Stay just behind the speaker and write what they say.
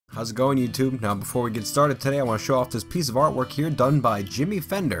How's it going, YouTube? Now before we get started today, I want to show off this piece of artwork here done by Jimmy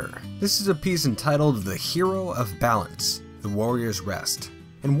Fender. This is a piece entitled The Hero of Balance, The Warrior's Rest.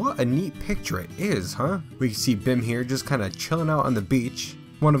 And what a neat picture it is, huh? We can see Bim here just kind of chilling out on the beach.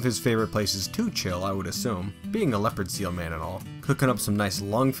 One of his favorite places to chill, I would assume. Being a leopard seal man and all. Cooking up some nice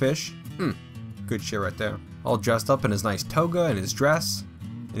lungfish. Good shit right there. All dressed up in his nice toga and his dress.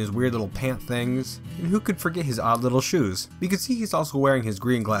 And his weird little pant things, and who could forget his odd little shoes? You can see he's also wearing his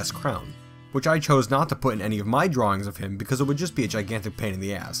green glass crown, which I chose not to put in any of my drawings of him because it would just be a gigantic pain in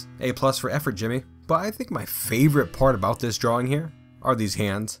the ass. A+ for effort, Jimmy. But I think my favorite part about this drawing here are these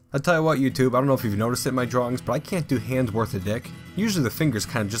hands. I'll tell you what, YouTube, I don't know if you've noticed it in my drawings, but I can't do hands worth a dick. Usually the fingers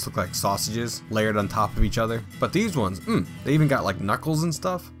kind of just look like sausages layered on top of each other, but these ones, they even got like knuckles and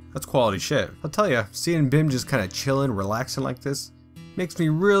stuff. That's quality shit. I'll tell you, seeing Bim just kind of chilling, relaxing like this, makes me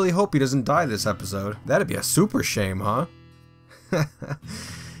really hope he doesn't die this episode. That'd be a super shame, huh?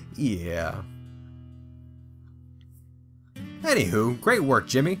 Yeah. Anywho, great work,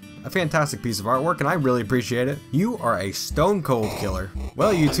 Jimmy. A fantastic piece of artwork, and I really appreciate it. You are a stone cold killer.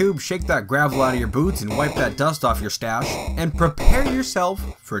 Well, YouTube, shake that gravel out of your boots and wipe that dust off your stash, and prepare yourself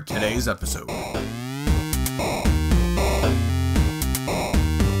for today's episode.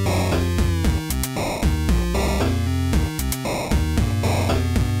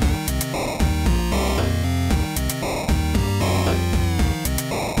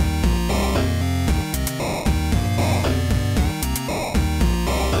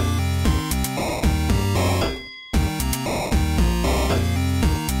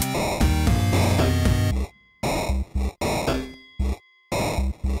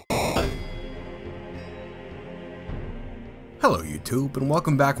 Hello YouTube, and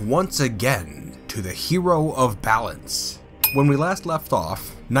welcome back once again to the Hero of Balance. When we last left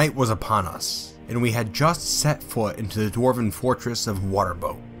off, night was upon us, and we had just set foot into the dwarven fortress of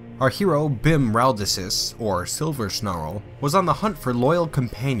Waterboat. Our hero, Bim Raldisis, or Silver Snarl, was on the hunt for loyal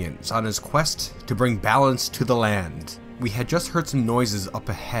companions on his quest to bring balance to the land. We had just heard some noises up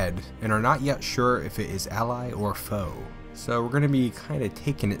ahead, and are not yet sure if it is ally or foe. So we're going to be kind of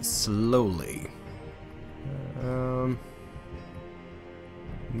taking it slowly.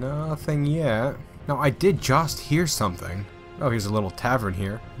 Nothing yet. Now, I did just hear something. Oh, here's a little tavern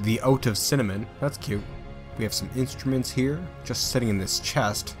here. The Oat of Cinnamon. That's cute. We have some instruments here, just sitting in this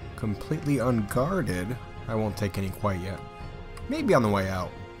chest, completely unguarded. I won't take any quite yet. Maybe on the way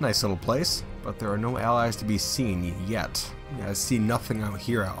out. Nice little place, but there are no allies to be seen yet. Yeah, I see nothing out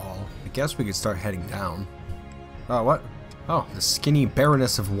here at all. I guess we could start heading down. What? Oh, the skinny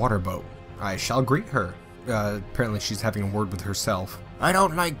Baroness of Waterboat. I shall greet her. Apparently she's having a word with herself. I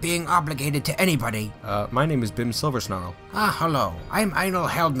don't like being obligated to anybody. My name is Bim Silversnarl. Ah, hello. I'm Einel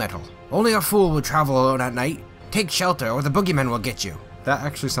Heldmetal. Only a fool will travel alone at night. Take shelter or the boogeyman will get you. That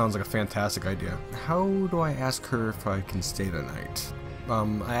actually sounds like a fantastic idea. How do I ask her if I can stay the night?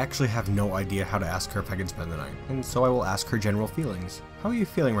 I actually have no idea how to ask her if I can spend the night, and so I will ask her general feelings. How are you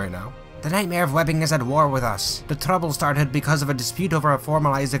feeling right now? The Nightmare of Webbing is at war with us. The trouble started because of a dispute over a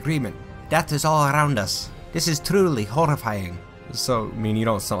formalized agreement. Death is all around us. This is truly horrifying. So, I mean, you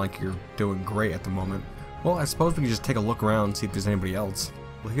don't sound like you're doing great at the moment. Well, I suppose we can just take a look around and see if there's anybody else.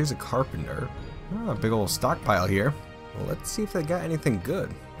 Well, here's a carpenter. A big old stockpile here. Well, let's see if they got anything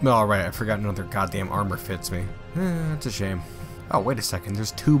good. Alright, I forgot none of their goddamn armor fits me. That's a shame. Oh, wait a second,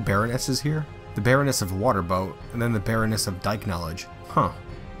 there's two baronesses here? The Baroness of Waterboat, and then the Baroness of Dyke Knowledge. Huh.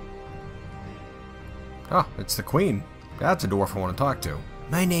 Oh, it's the Queen. That's a dwarf I want to talk to.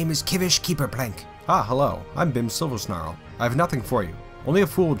 My name is Kivish Keeperplank. Ah, hello. I'm Bim Silversnarl. I have nothing for you. Only a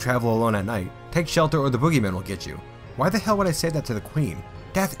fool will travel alone at night. Take shelter or the boogeyman will get you. Why the hell would I say that to the Queen?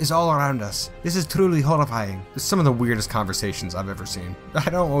 Death is all around us. This is truly horrifying. It's some of the weirdest conversations I've ever seen. I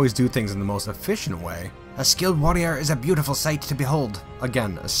don't always do things in the most efficient way. A skilled warrior is a beautiful sight to behold.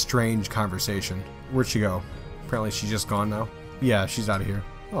 Again, a strange conversation. Where'd she go? Apparently she's just gone now. Yeah, she's out of here.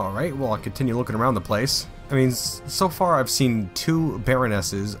 Alright, well, I'll continue looking around the place. I mean, so far I've seen two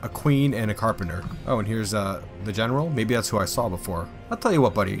baronesses, a queen, and a carpenter. Oh, and here's the general? Maybe that's who I saw before. I'll tell you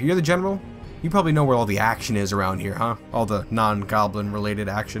what, buddy. You're the general? You probably know where all the action is around here, huh? All the non-goblin related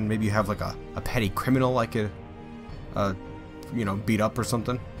action. Maybe you have like a petty criminal like you know, beat up or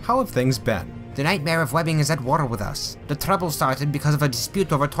something. How have things been? The Nightmare of Webbing is at war with us. The trouble started because of a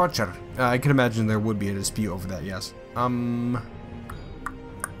dispute over torture. I can imagine there would be a dispute over that, yes.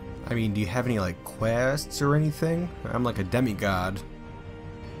 I mean, do you have any, like, quests or anything? I'm like a demigod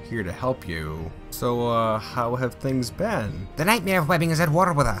here to help you. So, how have things been? The nightmare webbing is at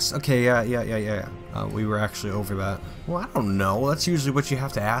war with us. Okay, yeah. We were actually over that. Well, I don't know. That's usually what you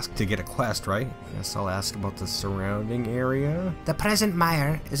have to ask to get a quest, right? Guess I'll ask about the surrounding area. The present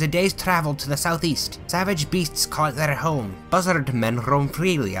mire is a day's travel to the southeast. Savage beasts call it their home. Buzzard men roam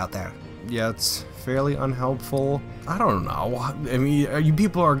freely out there. Yeah, it's fairly unhelpful. I don't know. I mean, you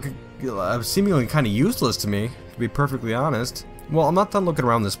people are seemingly kind of useless to me, to be perfectly honest. Well, I'm not done looking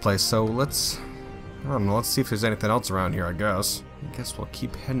around this place, so let's see if there's anything else around here, I guess. I guess we'll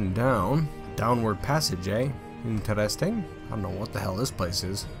keep heading down. Downward passage, eh? Interesting. I don't know what the hell this place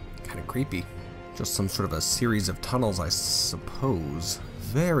is. Kind of creepy. Just some sort of a series of tunnels, I suppose.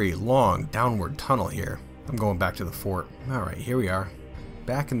 Very long downward tunnel here. I'm going back to the fort. Alright, here we are.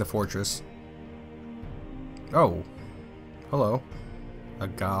 Back in the fortress. Oh. Hello. A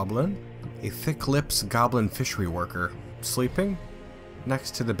goblin? A thick-lipped goblin fishery worker. Sleeping?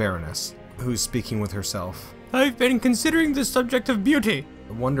 Next to the Baroness, who's speaking with herself. I've been considering the subject of beauty.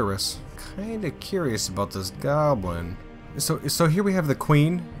 Wondrous. Kinda curious about this goblin. So here we have the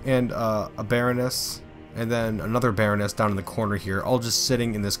queen and a baroness, and then another baroness down in the corner here, all just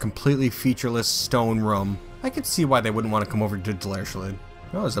sitting in this completely featureless stone room. I could see why they wouldn't want to come over to Delerschlid.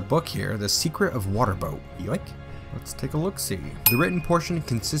 Oh, there's a book here, The Secret of Waterboat. Yoink. Let's take a look-see. The written portion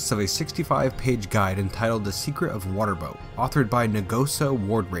consists of a 65-page guide entitled The Secret of Waterboat, authored by Nagosa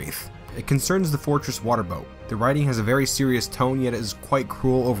Wardwraith. It concerns the fortress Waterboat. The writing has a very serious tone, yet it is quite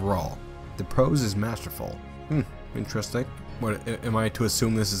cruel overall. The prose is masterful. Interesting. What, am I to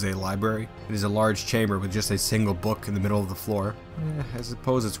assume this is a library? It is a large chamber with just a single book in the middle of the floor. I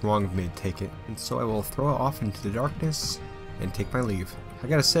suppose it's wrong of me to take it, and so I will throw it off into the darkness and take my leave. I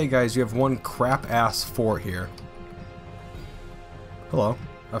gotta say, guys, you have one crap-ass fort here. Hello.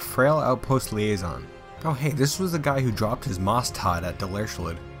 A frail outpost liaison. Oh hey, this was the guy who dropped his moss tod at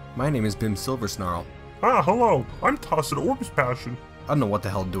Delerschlid. My name is Bim Silversnarl. Ah, hello. I'm Tossed Orb's Passion. I don't know what the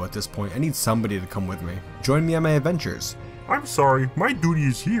hell to do at this point. I need somebody to come with me. Join me on my adventures. I'm sorry, my duty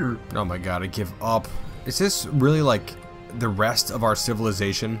is here. Oh my god, I give up. Is this really like the rest of our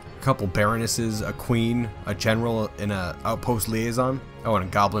civilization? A couple baronesses, a queen, a general, and a outpost liaison? Oh, and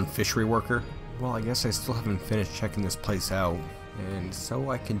a goblin fishery worker? Well, I guess I still haven't finished checking this place out. And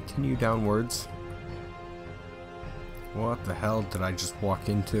so I continue downwards. What the hell did I just walk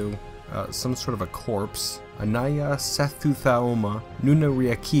into? Some sort of a corpse. Anaya Sethuthaoma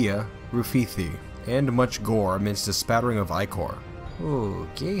Nunariakia Rufithi. And much gore amidst a spattering of ichor.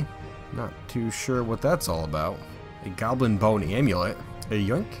 Okay. Not too sure what that's all about. A goblin bone amulet. A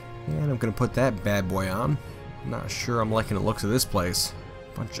yoink. And I'm gonna put that bad boy on. Not sure I'm liking the looks of this place.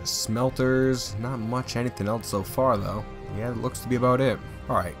 Bunch of smelters. Not much anything else so far though. Yeah, it looks to be about it.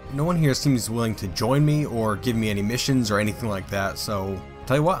 Alright, no one here seems willing to join me or give me any missions or anything like that, so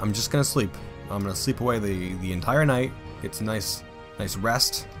tell you what, I'm just gonna sleep. I'm gonna sleep away the entire night, get some nice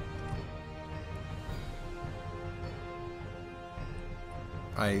rest.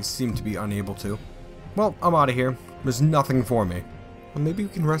 I seem to be unable to. Well, I'm out of here. There's nothing for me. Well, maybe we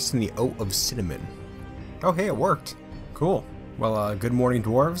can rest in the Oat of Cinnamon. Oh hey, it worked. Cool. Well, good morning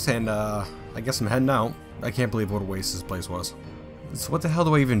dwarves, and I guess I'm heading out. I can't believe what a waste this place was. So what the hell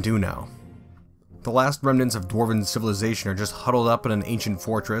do I even do now? The last remnants of dwarven civilization are just huddled up in an ancient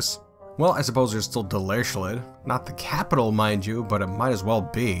fortress. Well, I suppose there's still Delerschlid. Not the capital, mind you, but it might as well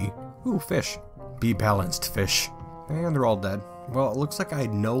be. Ooh, fish. Be balanced, fish. And they're all dead. Well, it looks like I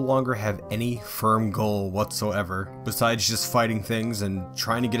no longer have any firm goal whatsoever, besides just fighting things and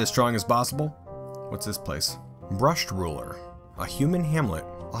trying to get as strong as possible. What's this place? Brushed Ruler. A human hamlet.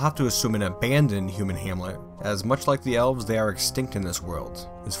 I'll have to assume an abandoned human hamlet, as much like the elves, they are extinct in this world,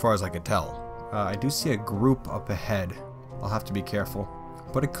 as far as I could tell. I do see a group up ahead. I'll have to be careful.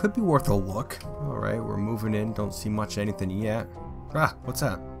 But it could be worth a look. Alright, we're moving in, don't see much anything yet. Ah, what's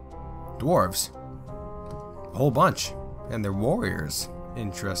that? Dwarves. A whole bunch. And they're warriors.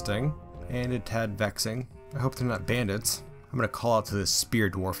 Interesting. And a tad vexing. I hope they're not bandits. I'm gonna call out to this spear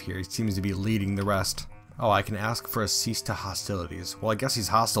dwarf here, he seems to be leading the rest. Oh, I can ask for a cease to hostilities. Well, I guess he's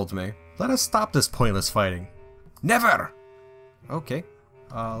hostile to me. Let us stop this pointless fighting. Never! Okay.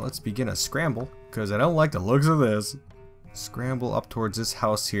 Let's begin a scramble, because I don't like the looks of this. Scramble up towards this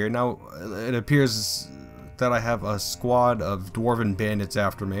house here. Now, it appears that I have a squad of dwarven bandits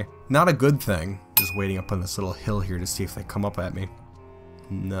after me. Not a good thing. Just waiting up on this little hill here to see if they come up at me.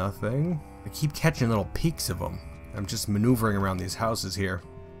 Nothing. I keep catching little peeks of them. I'm just maneuvering around these houses here.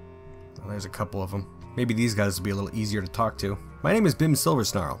 Well, there's a couple of them. Maybe these guys will be a little easier to talk to. My name is Bim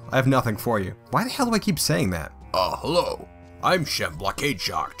Silversnarl. I have nothing for you. Why the hell do I keep saying that? Hello. I'm Shem Blockade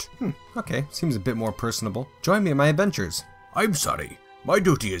Shark. Okay, seems a bit more personable. Join me in my adventures. I'm sorry. My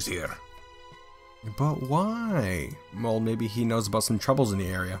duty is here. But why? Well, maybe he knows about some troubles in the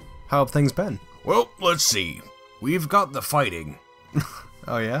area. How have things been? Well, let's see. We've got the fighting.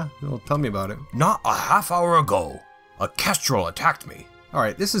 Oh yeah? Well, tell me about it. Not a half hour ago, a kestrel attacked me.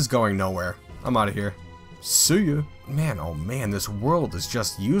 Alright, this is going nowhere. I'm out of here. See ya. Man, oh man, this world is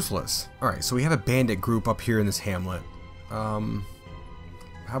just useless. Alright, so we have a bandit group up here in this hamlet. How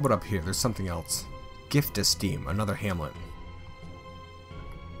about up here? There's something else. Gift Esteem, another hamlet.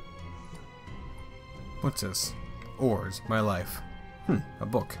 What's this? Ores, My Life. A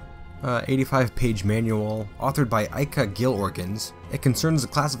book. 85-page manual, authored by Ika Gilorgans. It concerns the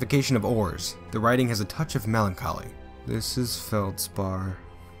classification of ores. The writing has a touch of melancholy. This is feldspar.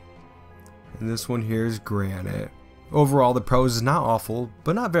 And this one here is granite. Overall, the prose is not awful,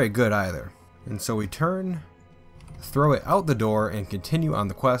 but not very good either. And so we turn, throw it out the door, and continue on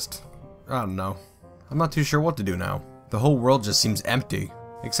the quest. I don't know. I'm not too sure what to do now. The whole world just seems empty,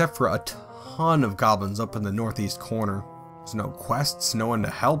 except for a ton of goblins up in the northeast corner. There's no quests, no one to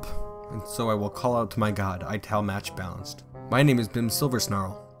help, and so I will call out to my god, Ital Match Balanced. My name is Bim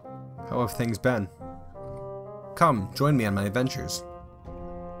Silversnarl. How have things been? Come, join me on my adventures.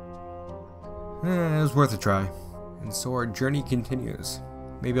 It was worth a try. And so our journey continues.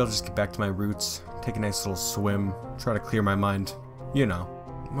 Maybe I'll just get back to my roots, take a nice little swim, try to clear my mind. You know.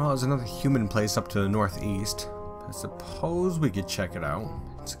 Well, there's another human place up to the northeast. I suppose we could check it out.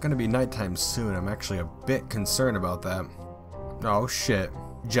 It's gonna be nighttime soon. I'm actually a bit concerned about that. Oh shit.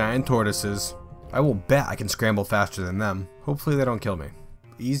 Giant tortoises. I will bet I can scramble faster than them. Hopefully they don't kill me.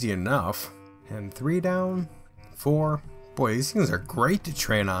 Easy enough. And 3 down. 4. Boy, these things are great to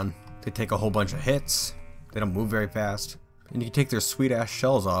train on. They take a whole bunch of hits. They don't move very fast. And you can take their sweet ass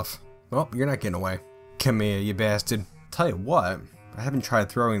shells off. Well, you're not getting away. Come here, you bastard. Tell you what, I haven't tried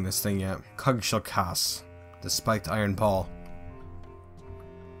throwing this thing yet. Steelclutches, the spiked iron ball.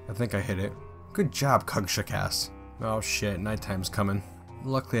 I think I hit it. Good job, Steelclutches. Oh shit, nighttime's coming.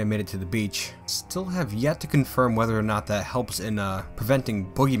 Luckily I made it to the beach. Still have yet to confirm whether or not that helps in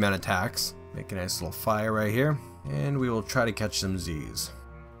preventing boogeyman attacks. Make a nice little fire right here. And we will try to catch some Z's.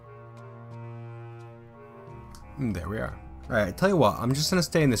 There we are. Alright, tell you what, I'm just gonna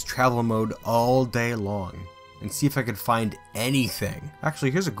stay in this travel mode all day long and see if I could find anything.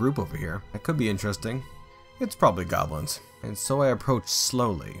 Actually, here's a group over here. That could be interesting. It's probably goblins. And so I approach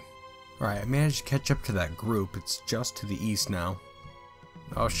slowly. Alright, I managed to catch up to that group. It's just to the east now.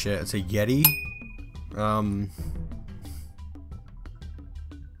 Oh shit, it's a Yeti? Can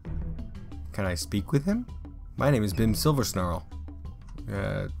I speak with him? My name is Bim Silversnarl.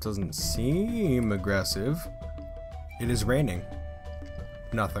 It doesn't seem aggressive. It is raining.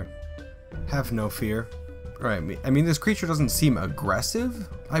 Nothing. Have no fear. Alright, I mean, this creature doesn't seem aggressive.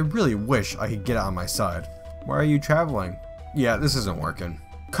 I really wish I could get it on my side. Why are you traveling? Yeah, this isn't working.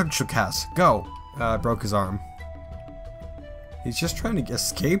 Steelclutches, go! I broke his arm. He's just trying to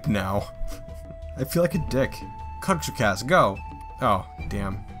escape now. I feel like a dick. Steelclutches, go! Oh,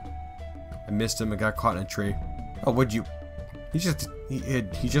 damn. I missed him and got caught in a tree. Oh, would you? He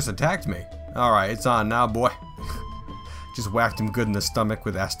just attacked me. Alright, it's on now, boy. Just whacked him good in the stomach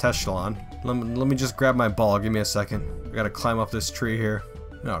with Astechelon. Let me just grab my ball. Give me a second. I gotta climb up this tree here.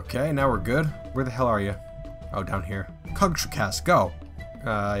 Okay, now we're good. Where the hell are you? Oh, down here. Steelclutches, go!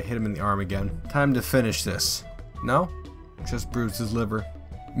 I hit him in the arm again. Time to finish this. No? Just bruised his liver.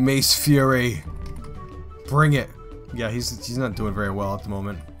 Mace Fury! Bring it! Yeah, he's not doing very well at the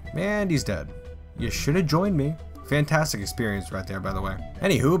moment. And he's dead. You should have joined me. Fantastic experience right there, by the way.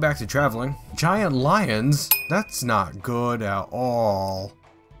 Anywho, back to traveling. Giant lions? That's not good at all.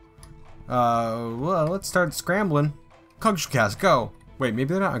 Well, let's start scrambling. Steelclutches, go! Wait,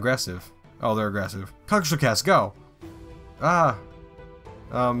 maybe they're not aggressive. Oh, they're aggressive. Steelclutches, go!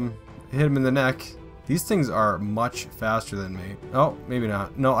 Hit him in the neck. These things are much faster than me. Oh, maybe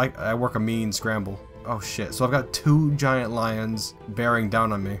not. No, I work a mean scramble. Oh shit, so I've got 2 giant lions bearing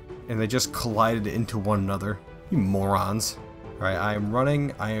down on me, and they just collided into one another. You morons. Alright, I am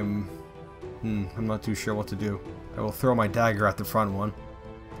running. I'm not too sure what to do. I will throw my dagger at the front one.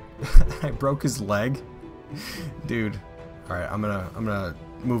 I broke his leg. Dude. Alright, I'm gonna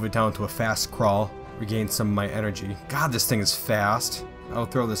move it down to a fast crawl. Regain some of my energy. God, this thing is fast. I'll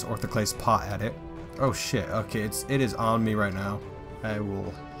throw this orthoclase pot at it. Oh shit, okay, it is on me right now. I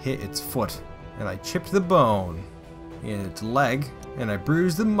will hit its foot. And I chipped the bone in its leg, and I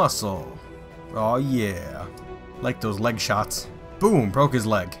bruised the muscle. Oh yeah. Like those leg shots. Boom, broke his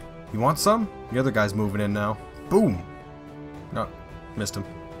leg. You want some? The other guy's moving in now. Boom. No, missed him.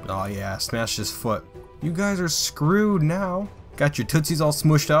 Oh yeah, smashed his foot. You guys are screwed now. Got your tootsies all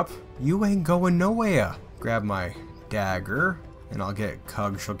smushed up. You ain't going nowhere. Grab my dagger, and I'll get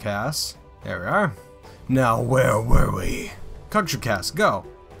Steelclutches. There we are. Now where were we? Culture cast, go.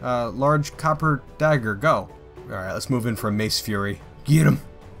 Large copper dagger, go. Alright, let's move in for a Mace Fury. Get him.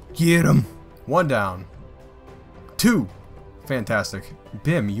 Get him. 1 down. 2. Fantastic.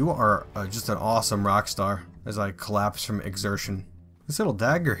 Bim, you are just an awesome rock star. As I collapse from exertion. This little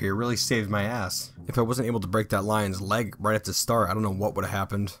dagger here really saved my ass. If I wasn't able to break that lion's leg right at the start, I don't know what would have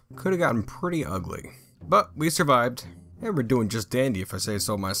happened. Could have gotten pretty ugly. But we survived. And we're doing just dandy if I say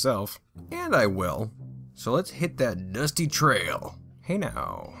so myself. And I will. So let's hit that dusty trail. Hey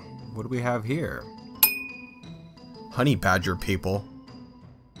now, what do we have here? Honey badger people.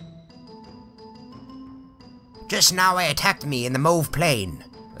 Just now I attacked me in the mauve plain.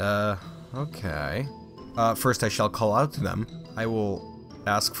 Okay. First I shall call out to them. I will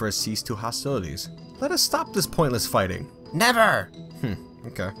ask for a cease to hostilities. Let us stop this pointless fighting. Never!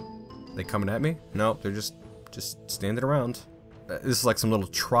 Okay. They coming at me? Nope, they're just standing around. This is like some little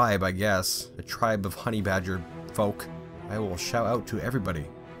tribe, I guess. A tribe of honey badger folk. I will shout out to everybody.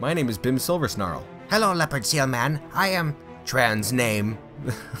 My name is Bim Silversnarl. Hello, Leopard Seal Man. I am... Trans name.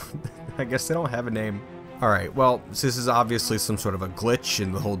 I guess they don't have a name. Alright, well, this is obviously some sort of a glitch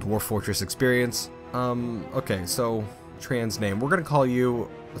in the whole Dwarf Fortress experience. Okay, so, trans name. We're gonna call you,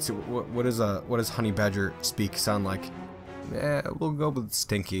 let's see, what does honey badger speak sound like? We'll go with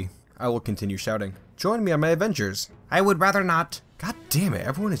Stinky. I will continue shouting. Join me on my adventures. I would rather not. God damn it,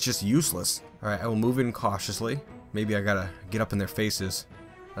 everyone is just useless. Alright, I will move in cautiously. Maybe I gotta get up in their faces.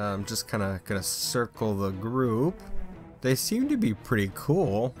 Just kinda gonna circle the group. They seem to be pretty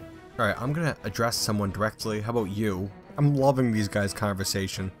cool. Alright, I'm gonna address someone directly. How about you? I'm loving these guys'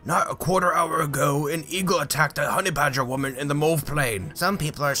 conversation. Not a quarter hour ago, an eagle attacked a honey badger woman in the mauve plain. Some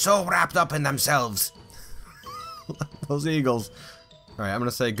people are so wrapped up in themselves. Those eagles. Alright, I'm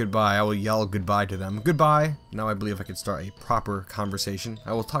gonna say goodbye. I will yell goodbye to them. Goodbye. Now I believe I can start a proper conversation.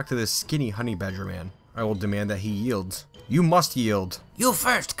 I will talk to this skinny honey badger man. I will demand that he yields. You must yield. You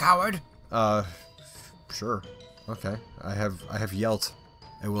first, coward. Sure. Okay. I have yelled.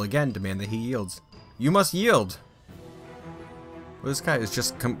 I will again demand that he yields. You must yield. Well, this guy is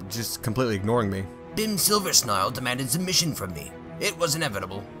just completely ignoring me. Bim Silversnarl demanded submission from me. It was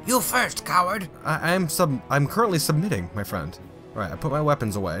inevitable. You first, coward. I'm currently submitting, my friend. Alright, I put my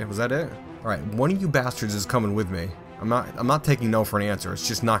weapons away. Was that it? Alright, one of you bastards is coming with me. I'm not taking no for an answer. It's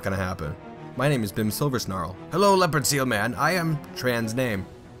just not gonna happen. My name is Bim Silversnarl. Hello, Leopard Seal Man. I am... Trans name.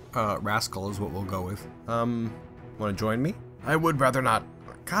 Rascal is what we'll go with. Wanna join me? I would rather not.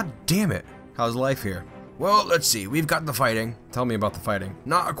 God damn it. How's life here? Well, let's see. We've got the fighting. Tell me about the fighting.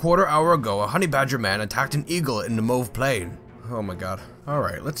 Not a quarter hour ago, a honey badger man attacked an eagle in the mauve plain. Oh my god.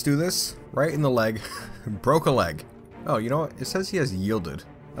 Alright, let's do this. Right in the leg. Broke a leg. Oh, you know what? It says he has yielded.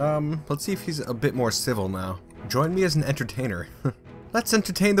 Let's see if he's a bit more civil now. Join me as an entertainer. Let's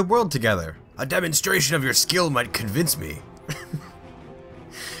entertain the world together. A demonstration of your skill might convince me.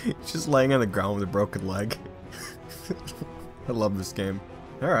 Just laying on the ground with a broken leg. I love this game.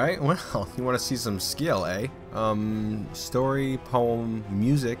 Alright, well, you want to see some skill, eh? Story, poem,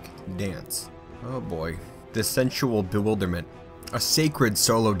 music, dance. Oh boy. The Sensual Bewilderment. A sacred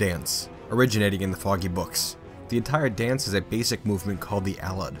solo dance, originating in the Foggy Books. The entire dance is a basic movement called the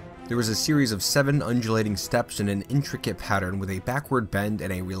Alad. There is a series of 7 undulating steps in an intricate pattern with a backward bend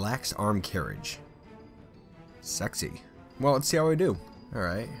and a relaxed arm carriage. Sexy. Well, let's see how I do.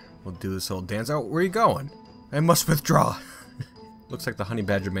 Alright, we'll do this whole dance. Oh, where are you going? I must withdraw. Looks like the honey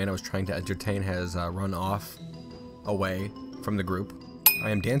badger man I was trying to entertain has run off away from the group. I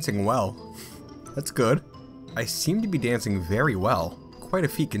am dancing well. That's good. I seem to be dancing very well. Quite a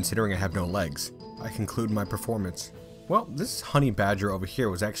feat considering I have no legs. I conclude my performance. Well, this honey badger over here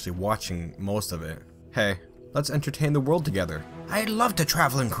was actually watching most of it. Hey, let's entertain the world together. I'd love to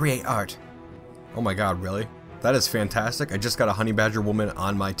travel and create art. Oh my god, really? That is fantastic. I just got a honey badger woman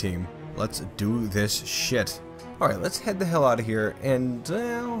on my team. Let's do this shit. Alright, let's head the hell out of here, and,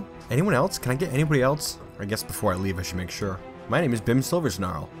 anyone else? Can I get anybody else? I guess before I leave I should make sure. My name is Bim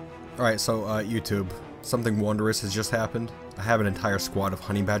Silversnarl. Alright, so, YouTube, something wondrous has just happened. I have an entire squad of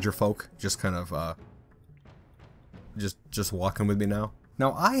honey badger folk, just kind of, just walking with me now.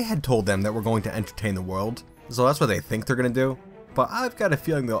 Now, I had told them that we're going to entertain the world, so that's what they think they're gonna do, but I've got a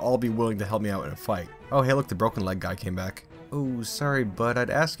feeling they'll all be willing to help me out in a fight. Oh, hey, look, the broken leg guy came back. Oh, sorry, bud. I'd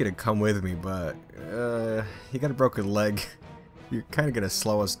ask you to come with me, but, you got a broken leg. You're kind of gonna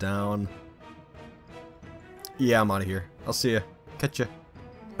slow us down. Yeah, I'm out of here. I'll see ya. Catch ya.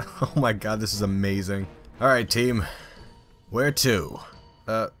 Oh my god, this is amazing. Alright, team. Where to?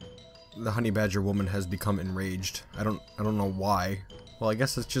 The honey badger woman has become enraged. I don't know why. Well, I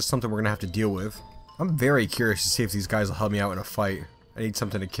guess it's just something we're gonna have to deal with. I'm very curious to see if these guys will help me out in a fight. I need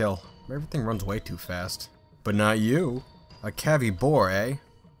something to kill. Everything runs way too fast. But not you. A cavy boar, eh?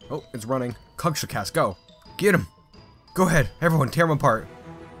 Oh, it's running. Cugshacast, go. Get him. Go ahead. Everyone, tear him apart.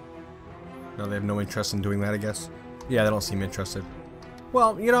 No, they have no interest in doing that, I guess. Yeah, they don't seem interested.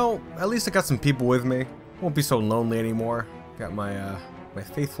 Well, you know, at least I got some people with me. Won't be so lonely anymore. Got my, my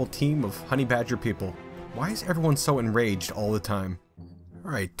faithful team of honey badger people. Why is everyone so enraged all the time?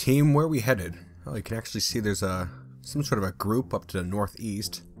 Alright, team, where are we headed? Oh, you can actually see there's some sort of a group up to the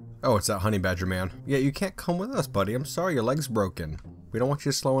northeast. Oh, it's that honey badger man. Yeah, you can't come with us, buddy. I'm sorry, your leg's broken. We don't want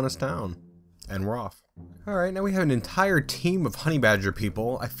you slowing us down. And we're off. Alright, now we have an entire team of honey badger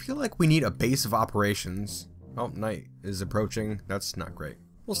people. I feel like we need a base of operations. Oh, night is approaching. That's not great.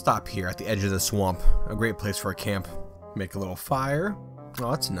 We'll stop here at the edge of the swamp. A great place for a camp. Make a little fire.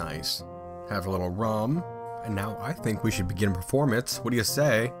 Oh, that's nice. Have a little rum. And now I think we should begin a performance. What do you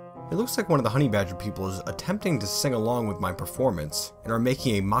say? It looks like one of the honey badger people is attempting to sing along with my performance and are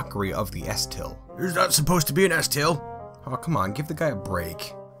making a mockery of the S-till. There's not supposed to be an S-till. Oh, come on, give the guy a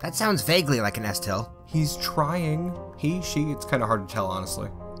break. That sounds vaguely like an S-till. He's trying. He, she, it's kind of hard to tell, honestly.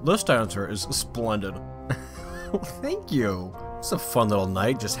 This dancer is splendid. Well, thank you. It's a fun little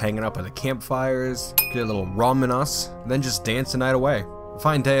night, just hanging up at the campfires, get a little rum in us, then just dance the night away. A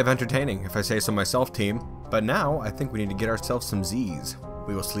fine day of entertaining, if I say so myself, team. But now, I think we need to get ourselves some Z's.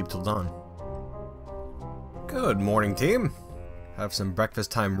 We will sleep till dawn. Good morning, team. Have some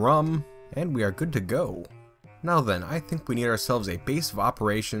breakfast time rum, and we are good to go. Now then, I think we need ourselves a base of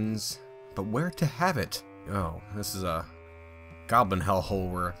operations, but where to have it? Oh, this is a goblin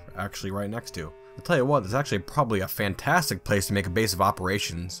hellhole we're actually right next to. I'll tell you what, this is actually probably a fantastic place to make a base of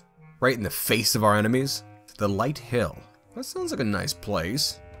operations. Right in the face of our enemies. The Light Hill. That sounds like a nice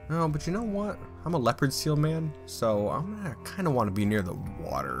place. Oh, but you know what? I'm a leopard seal man, so I'm gonna kind of want to be near the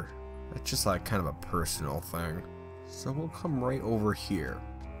water. That's just like kind of a personal thing. So we'll come right over here.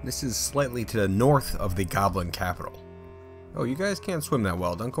 This is slightly to the north of the goblin capital. Oh, you guys can't swim that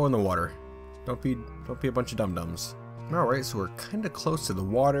well. Don't go in the water. Don't be a bunch of dum-dums. Alright, so we're kind of close to the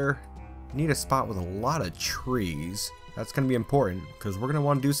water. Need a spot with a lot of trees. That's going to be important, because we're going to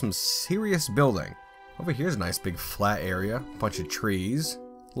want to do some serious building. Over here's a nice big flat area. Bunch of trees.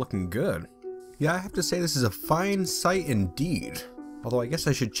 Looking good. Yeah, I have to say this is a fine sight indeed. Although I guess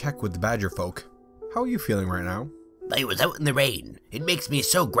I should check with the badger folk. How are you feeling right now? I was out in the rain. It makes me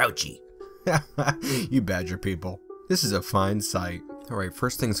so grouchy. You badger people. This is a fine sight. Alright,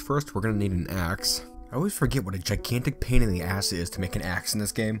 first things first, we're going to need an axe. I always forget what a gigantic pain in the ass it is to make an axe in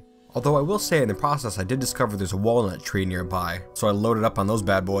this game. Although I will say in the process I did discover there's a walnut tree nearby, so I loaded up on those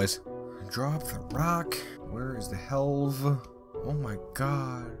bad boys. Drop the rock. Where is the helve? Oh my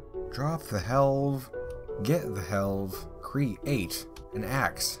god. Drop the helve. Get the helve. Create an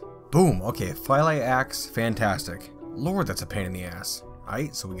axe. Boom. Okay, firelight axe. Fantastic. Lord, that's a pain in the ass.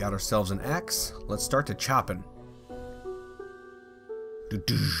 Alright, so we got ourselves an axe. Let's start to chopping.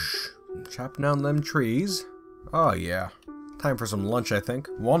 Chopping down them trees. Oh yeah. Time for some lunch, I think.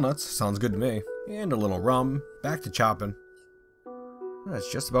 Walnuts. Sounds good to me. And a little rum. Back to chopping.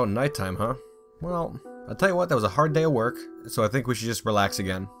 It's just about nighttime, huh? Well, I'll tell you what, that was a hard day of work, so I think we should just relax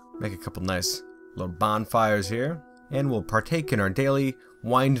again. Make a couple nice little bonfires here, and we'll partake in our daily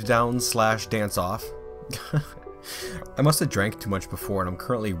wind down / dance off. I must have drank too much before, and I'm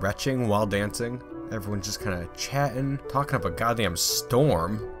currently retching while dancing. Everyone's just kind of chatting, talking up a goddamn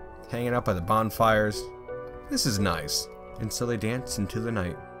storm, hanging out by the bonfires. This is nice. And so they dance into the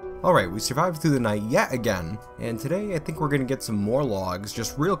night. Alright, we survived through the night yet again, and today I think we're gonna get some more logs,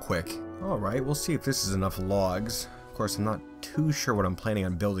 just real quick. Alright, we'll see if this is enough logs. Of course, I'm not too sure what I'm planning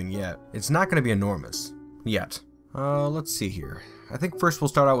on building yet. It's not gonna be enormous. Yet. Let's see here. I think first we'll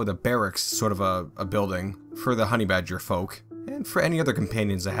start out with a barracks, sort of a building, for the honey badger folk, and for any other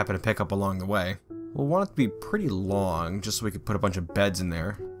companions I happen to pick up along the way. We'll want it to be pretty long, just so we can put a bunch of beds in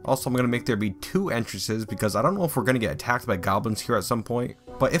there. Also, I'm going to make there be 2 entrances, because I don't know if we're going to get attacked by goblins here at some point.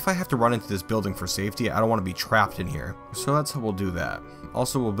 But if I have to run into this building for safety, I don't want to be trapped in here. So that's how we'll do that.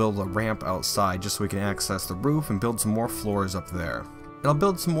 Also, we'll build a ramp outside, just so we can access the roof and build some more floors up there. And I'll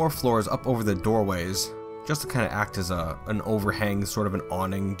build some more floors up over the doorways, just to kind of act as an overhang, sort of an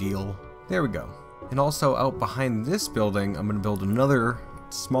awning deal. There we go. And also, out behind this building, I'm going to build another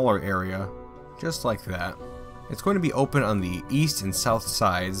smaller area, just like that. It's going to be open on the east and south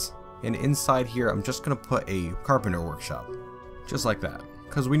sides, and inside here I'm just going to put a carpenter workshop. Just like that.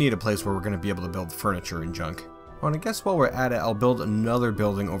 Because we need a place where we're going to be able to build furniture and junk. Oh, and I guess while we're at it, I'll build another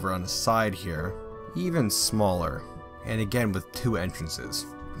building over on the side here. Even smaller. And again with 2 entrances.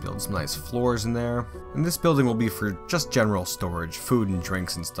 Build some nice floors in there. And this building will be for just general storage, food and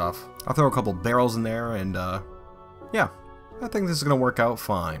drinks and stuff. I'll throw a couple barrels in there and, yeah. I think this is going to work out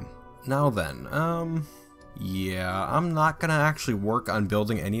fine. Now then, yeah, I'm not gonna actually work on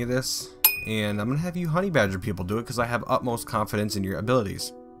building any of this, and I'm gonna have you honey badger people do it because I have utmost confidence in your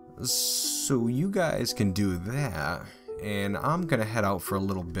abilities. So you guys can do that, and I'm gonna head out for a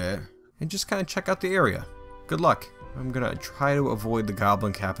little bit and just kind of check out the area. Good luck. I'm gonna try to avoid the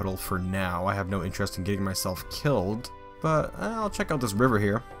goblin capital for now. I have no interest in getting myself killed, but I'll check out this river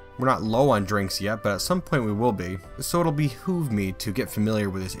here. We're not low on drinks yet, but at some point we will be, so it'll behoove me to get familiar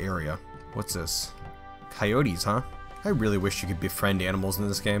with this area. What's this? Coyotes, huh? I really wish you could befriend animals in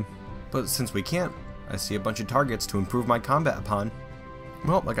this game, but since we can't, I see a bunch of targets to improve my combat upon.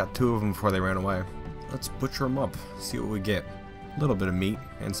 Well, I got 2 of them before they ran away. Let's butcher them up, see what we get. A little bit of meat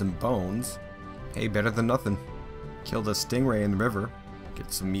and some bones. Hey, better than nothing. Kill the stingray in the river,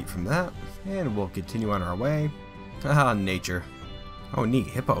 get some meat from that, and we'll continue on our way. Ah, nature. Oh neat,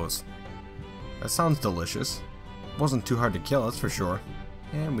 hippos. That sounds delicious. Wasn't too hard to kill, that's for sure.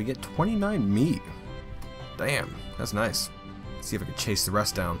 And we get 29 meat. Damn, that's nice. Let's see if I can chase the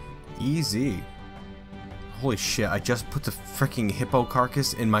rest down. Easy. Holy shit, I just put the freaking hippo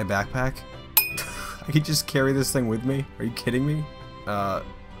carcass in my backpack. I could just carry this thing with me? Are you kidding me? I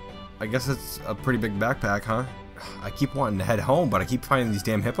guess it's a pretty big backpack, huh? I keep wanting to head home, but I keep finding these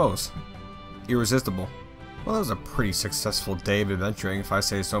damn hippos. Irresistible. Well, that was a pretty successful day of adventuring, if I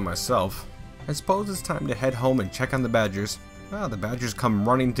say so myself. I suppose it's time to head home and check on the badgers. Well, the badgers come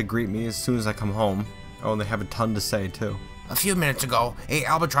running to greet me as soon as I come home. Oh, and they have a ton to say, too. A few minutes ago, a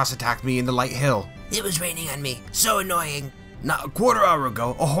albatross attacked me in the light hill. It was raining on me. So annoying. Not a quarter hour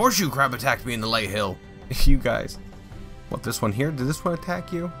ago, a horseshoe crab attacked me in the light hill. You guys. What, this one here? Did this one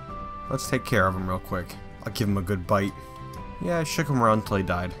attack you? Let's take care of him real quick. I'll give him a good bite. Yeah, I shook him around until he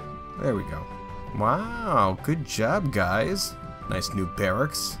died. There we go. Wow, good job, guys. Nice new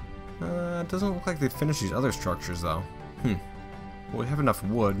barracks. It doesn't look like they finished these other structures, though. Well, we have enough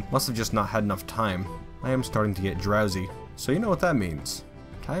wood. Must have just not had enough time. I am starting to get drowsy. So you know what that means.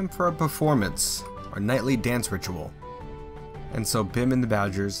 Time for a performance. Our nightly dance ritual. And so Bim and the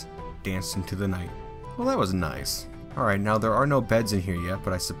Badgers danced into the night. Well, that was nice. Alright, now there are no beds in here yet,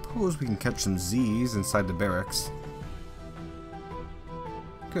 but I suppose we can catch some Z's inside the barracks.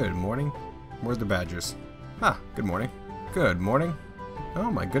 Good morning. Where's the Badgers? Ah, good morning. Good morning. Oh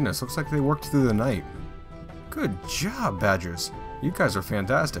my goodness, looks like they worked through the night. Good job, Badgers. You guys are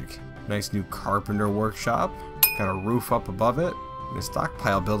fantastic. Nice new carpenter workshop. Got a roof up above it. And the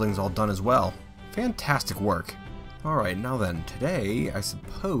stockpile building's all done as well. Fantastic work. Alright, now then, today, I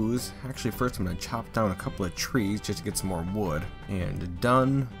suppose, actually first I'm going to chop down a couple of trees just to get some more wood. And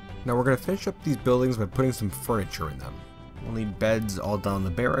done. Now we're going to finish up these buildings by putting some furniture in them. We'll need beds all down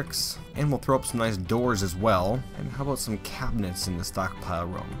the barracks, and we'll throw up some nice doors as well. And how about some cabinets in the stockpile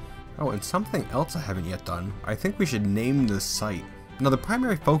room? Oh, and something else I haven't yet done. I think we should name the site. Now the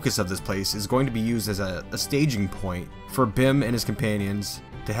primary focus of this place is going to be used as a staging point for Bim and his companions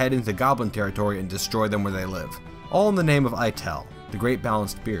to head into Goblin territory and destroy them where they live. All in the name of Itel, the Great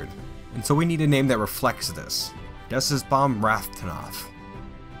Balanced Beard. And so we need a name that reflects this. Desisbom Rathtanoth.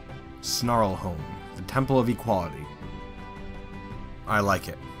 Snarlhome, the Temple of Equality. I like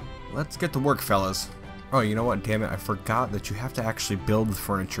it. Let's get to work, fellas. Oh, you know what, damn it, I forgot that you have to actually build the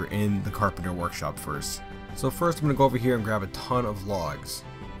furniture in the carpenter workshop first. So first I'm going to go over here and grab a ton of logs.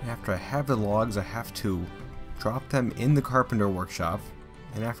 And after I have the logs, I have to drop them in the carpenter workshop.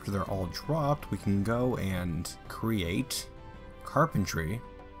 And after they're all dropped, we can go and create carpentry,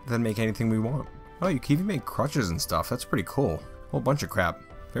 then make anything we want. Oh, you can even make crutches and stuff. That's pretty cool. A whole bunch of crap.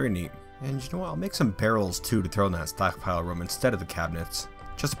 Very neat. And you know what? I'll make some barrels too to throw in that stockpile room instead of the cabinets.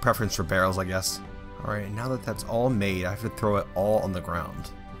 Just a preference for barrels, I guess. Alright, now that that's all made, I have to throw it all on the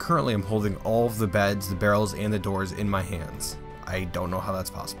ground. Currently, I'm holding all of the beds, the barrels, and the doors in my hands. I don't know how that's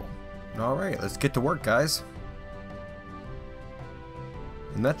possible. Alright, let's get to work, guys.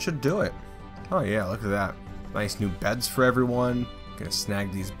 And that should do it. Oh yeah, look at that. Nice new beds for everyone. Gonna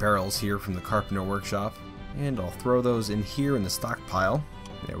snag these barrels here from the carpenter workshop. And I'll throw those in here in the stockpile.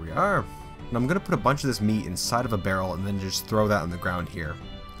 There we are. And I'm gonna put a bunch of this meat inside of a barrel and then just throw that on the ground here.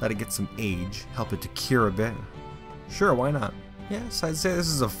 Let it get some age, help it to cure a bit. Sure, why not? Yes, I'd say this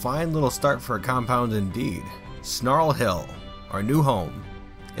is a fine little start for a compound indeed. Snarl Hill, our new home.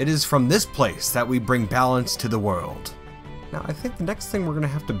 It is from this place that we bring balance to the world. Now, I think the next thing we're going to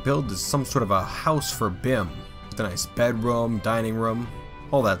have to build is some sort of a house for Bim. With a nice bedroom, dining room,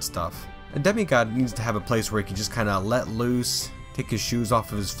 all that stuff. A demigod needs to have a place where he can just kind of let loose, take his shoes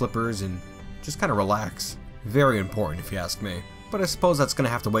off of his flippers, and just kind of relax. Very important if you ask me. But I suppose that's going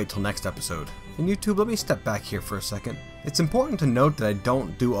to have to wait till next episode. And YouTube, let me step back here for a second. It's important to note that I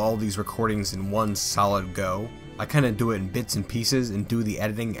don't do all these recordings in one solid go. I kind of do it in bits and pieces and do the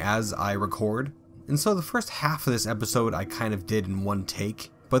editing as I record. And so the first half of this episode I kind of did in one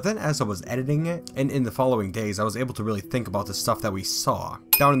take. But then as I was editing it, and in the following days, I was able to really think about the stuff that we saw.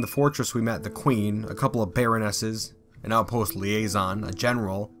 Down in the fortress we met the queen, a couple of baronesses, an outpost liaison, a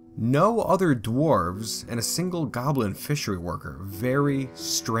general, no other dwarves, and a single goblin fishery worker. Very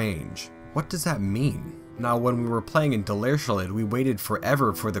strange. What does that mean? Now when we were playing in Delerchalid, we waited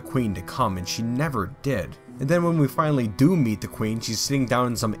forever for the queen to come, and she never did. And then when we finally do meet the queen, she's sitting down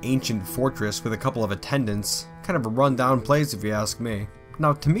in some ancient fortress with a couple of attendants. Kind of a rundown place if you ask me.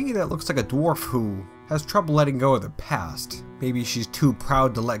 Now to me that looks like a dwarf who has trouble letting go of the past. Maybe she's too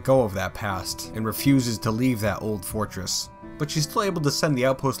proud to let go of that past and refuses to leave that old fortress. But she's still able to send the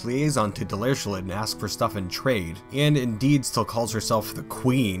outpost liaison to Delerchalid and ask for stuff in trade, and indeed still calls herself the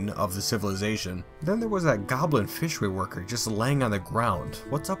queen of the civilization. Then there was that goblin fishery worker just laying on the ground.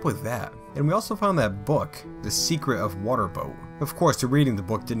 What's up with that? And we also found that book, The Secret of Waterboat. Of course, the reading the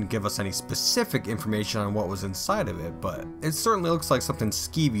book didn't give us any specific information on what was inside of it, but it certainly looks like something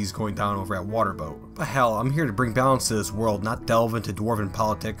skeevy's going down over at Waterboat. But hell, I'm here to bring balance to this world, not delve into dwarven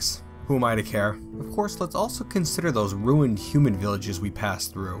politics. Who am I to care? Of course, let's also consider those ruined human villages we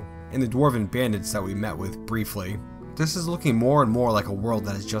passed through, and the dwarven bandits that we met with briefly. This is looking more and more like a world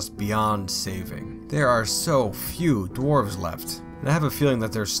that is just beyond saving. There are so few dwarves left, and I have a feeling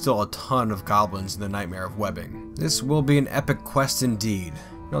that there's still a ton of goblins in the Nightmare of Webbing. This will be an epic quest indeed.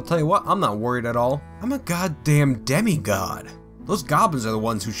 And I'll tell you what, I'm not worried at all. I'm a goddamn demigod. Those goblins are the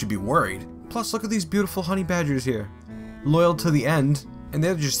ones who should be worried. Plus, look at these beautiful honey badgers here. Loyal to the end. And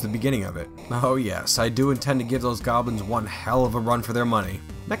they're just the beginning of it. Oh yes, I do intend to give those goblins one hell of a run for their money.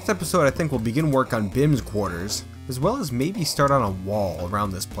 Next episode I think we'll begin work on Bim's quarters, as well as maybe start on a wall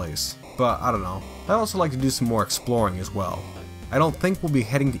around this place. But I don't know. I'd also like to do some more exploring as well. I don't think we'll be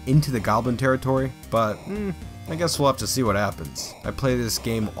heading into the goblin territory, but I guess we'll have to see what happens. I play this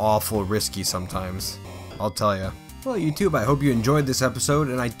game awful risky sometimes, I'll tell ya. Well YouTube, I hope you enjoyed this episode,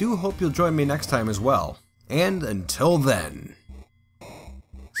 and I do hope you'll join me next time as well. And until then...